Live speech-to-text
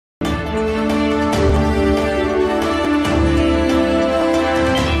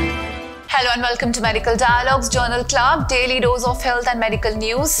welcome to Medical Dialogues Journal Club, daily dose of health and medical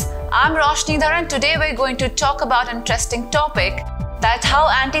news. I'm Roshni Dhar and today we're going to talk about an interesting topic, that how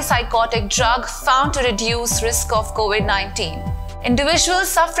anti-psychotic drug found to reduce risk of COVID-19. Individuals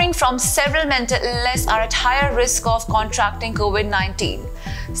suffering from several mental illness are at higher risk of contracting COVID-19.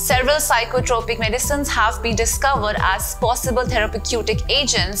 Several psychotropic medicines have been discovered as possible therapeutic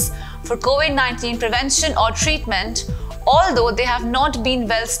agents for COVID-19 prevention or treatment, although they have not been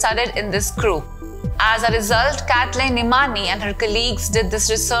well studied in this group. As a result, Katlyn Nemani and her colleagues did this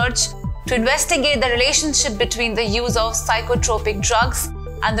research to investigate the relationship between the use of psychotropic drugs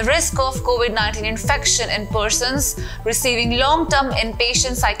and the risk of COVID-19 infection in persons receiving long-term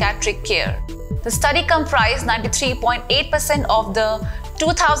inpatient psychiatric care. The study comprised 93.8% of the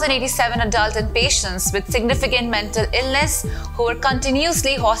 2,087 adult inpatients with significant mental illness who were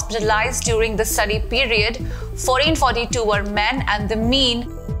continuously hospitalized during the study period. 1,442 were men and the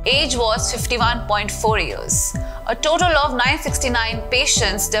mean age was 51.4 years. A total of 969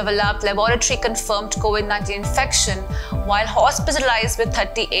 patients developed laboratory-confirmed COVID-19 infection while hospitalized, with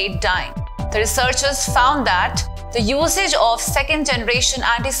 38 dying. The researchers found that the usage of second-generation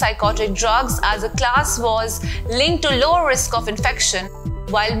antipsychotic drugs as a class was linked to lower risk of infection,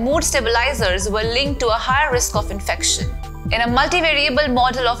 while mood stabilizers were linked to a higher risk of infection. In a multivariable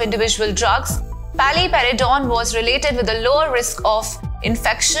model of individual drugs, paliperidone was related with a lower risk of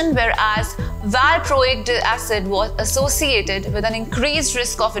infection, whereas valproic acid was associated with an increased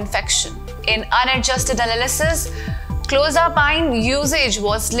risk of infection. In unadjusted analysis, clozapine usage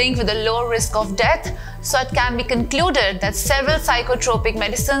was linked with a lower risk of death, so it can be concluded that several psychotropic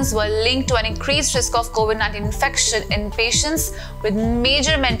medicines were linked to an increased risk of COVID-19 infection in patients with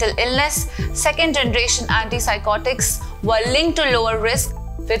major mental illness. Second-generation antipsychotics were linked to lower risk,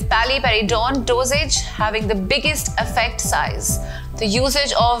 with paliperidone dosage having the biggest effect size. The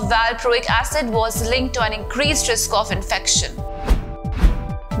usage of valproic acid was linked to an increased risk of infection.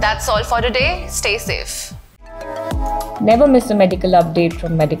 That's all for today. Stay safe. Never miss a medical update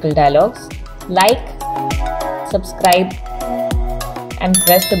from Medical Dialogues. Like, subscribe, and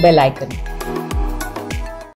press the bell icon.